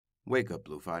Wake up,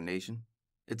 Lofi Nation.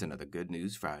 It's another Good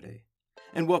News Friday.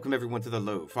 And welcome everyone to the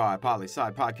Lofi Poli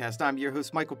Sci podcast. I'm your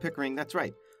host, Michael Pickering. That's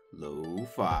right.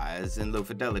 Lo-fi as in low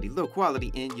fidelity, low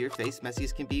quality, in your face, messy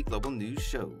as can be, global news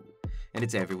show. And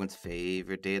it's everyone's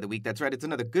favorite day of the week. That's right, it's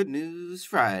another Good News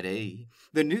Friday.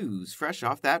 The news fresh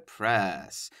off that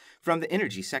press. From the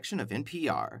energy section of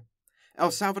NPR. El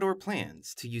Salvador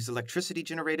plans to use electricity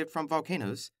generated from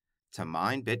volcanoes to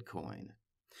mine Bitcoin.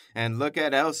 And look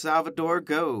at El Salvador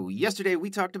go. Yesterday we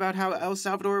talked about how El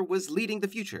Salvador was leading the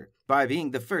future by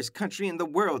being the first country in the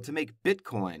world to make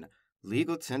Bitcoin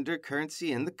legal tender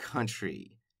currency in the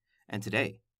country. And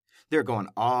today, they're going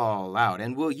all out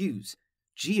and will use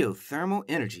geothermal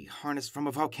energy harnessed from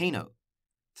a volcano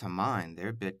to mine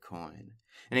their Bitcoin.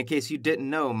 And in case you didn't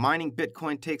know, mining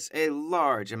Bitcoin takes a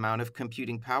large amount of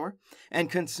computing power and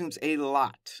consumes a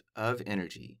lot of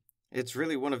energy. It's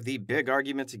really one of the big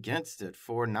arguments against it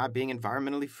for not being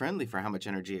environmentally friendly for how much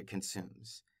energy it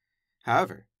consumes.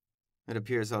 However, it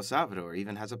appears El Salvador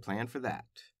even has a plan for that.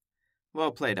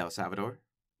 Well played, El Salvador.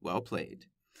 Well played.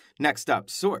 Next up,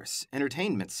 source,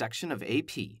 entertainment section of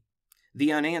AP.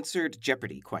 The unanswered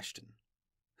Jeopardy question.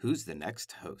 Who's the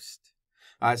next host?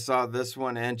 I saw this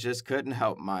one and just couldn't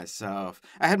help myself.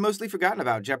 I had mostly forgotten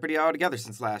about Jeopardy altogether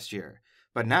since last year.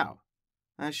 But now,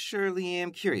 I surely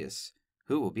am curious.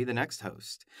 Who will be the next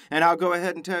host? And I'll go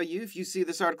ahead and tell you, if you see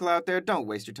this article out there, don't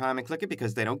waste your time and click it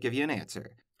because they don't give you an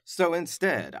answer. So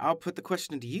instead, I'll put the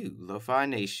question to you, Lo-Fi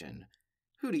Nation.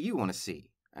 Who do you want to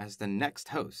see as the next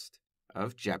host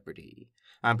of Jeopardy?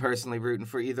 I'm personally rooting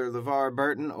for either LeVar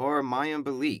Burton or Mayim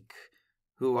Bialik,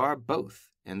 who are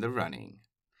both in the running.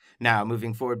 Now,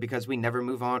 moving forward because we never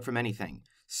move on from anything.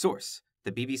 Source,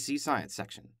 the BBC Science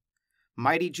section.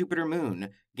 Mighty Jupiter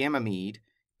moon, Ganymede,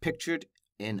 pictured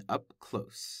in up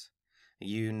close.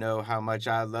 You know how much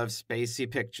I love spacey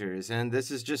pictures, and this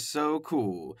is just so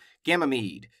cool.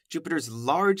 Ganymede, Jupiter's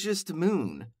largest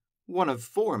moon. One of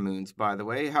 4 moons, by the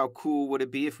way. How cool would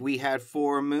it be if we had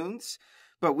 4 moons?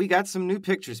 But we got some new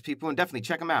pictures, people, and definitely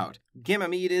check them out.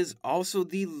 Ganymede is also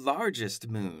the largest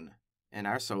moon in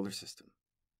our solar system.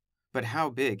 But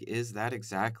how big is that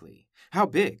exactly? How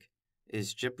big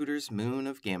is Jupiter's moon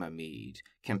of Ganymede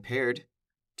compared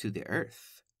to the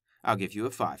Earth? I'll give you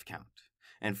a 5 count.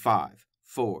 And 5,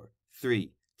 4,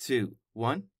 3, 2,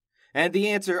 1. And the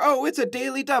answer, it's a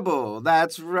daily double.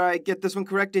 That's right. Get this one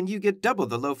correct and you get double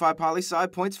the Lofi Poli Sci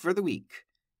points for the week.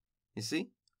 You see?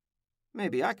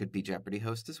 Maybe I could be Jeopardy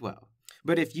host as well.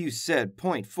 But if you said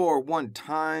 0.41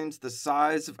 times the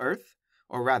size of Earth,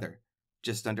 or rather,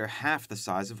 just under half the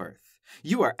size of Earth,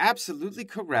 you are absolutely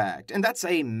correct. And that's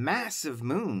a massive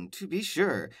moon, to be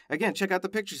sure. Again, check out the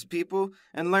pictures, people,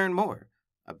 and learn more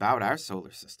about our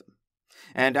solar system.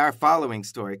 And our following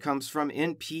story comes from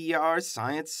NPR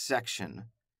Science section.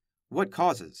 What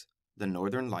causes the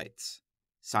northern lights?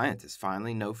 Scientists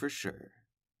finally know for sure.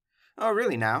 Oh,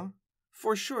 really now?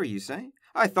 For sure, you say?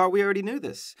 I thought we already knew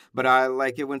this, but I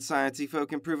like it when sciencey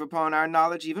folk improve upon our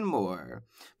knowledge even more.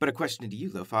 But a question to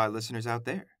you, Lo-Fi listeners out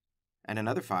there, and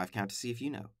another 5 count to see if you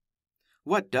know.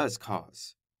 What does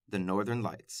cause the northern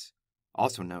lights,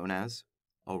 also known as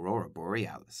aurora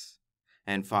borealis?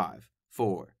 And 5,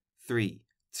 4, 3,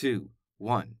 2,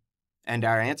 1. And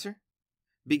our answer?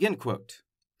 Begin quote.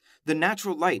 The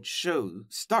natural light show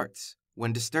starts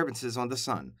when disturbances on the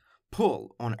sun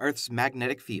pull on Earth's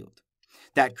magnetic field.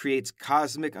 That creates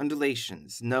cosmic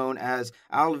undulations known as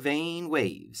Alfvén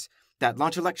waves that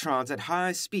launch electrons at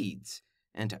high speeds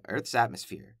into Earth's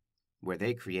atmosphere, where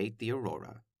they create the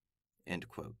aurora. End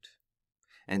quote.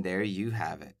 And there you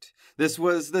have it. This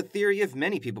was the theory of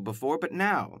many people before, but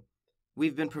now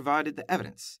we've been provided the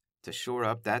evidence to shore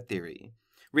up that theory.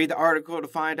 Read the article to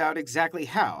find out exactly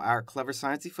how our clever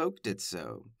sciencey folk did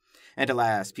so. And a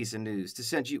last piece of news to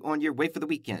send you on your way for the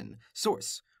weekend.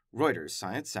 Source, Reuters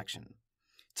Science section.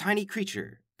 Tiny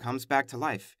creature comes back to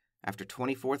life after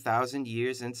 24,000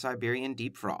 years in Siberian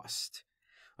deep frost.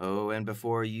 Oh, and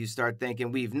before you start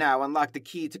thinking we've now unlocked the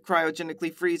key to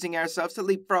cryogenically freezing ourselves to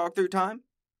leapfrog through time,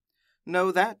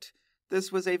 know that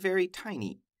this was a very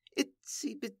tiny,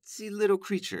 itsy-bitsy little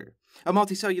creature, a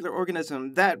multicellular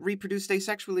organism that reproduced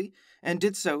asexually and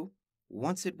did so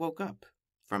once it woke up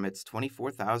from its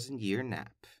 24,000-year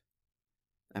nap.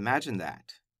 Imagine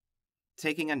that,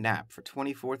 taking a nap for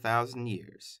 24,000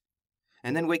 years,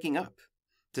 and then waking up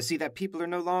to see that people are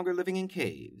no longer living in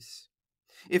caves.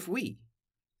 If we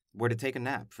were to take a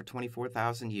nap for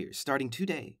 24,000 years, starting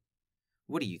today,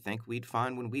 what do you think we'd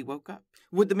find when we woke up?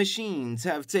 Would the machines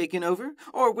have taken over?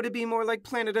 Or would it be more like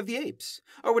Planet of the Apes?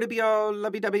 Or would it be all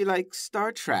lovey-dovey like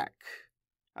Star Trek?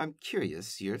 I'm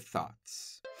curious your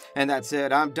thoughts. And that's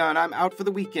it. I'm done. I'm out for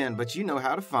the weekend, but you know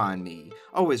how to find me.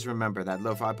 Always remember that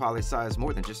Lofi Poli Sci is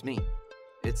more than just me.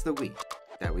 It's the we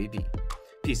that we be.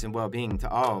 Peace and well-being to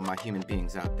all my human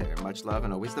beings out there. Much love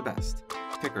and always the best.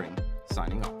 Pickering,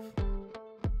 signing off.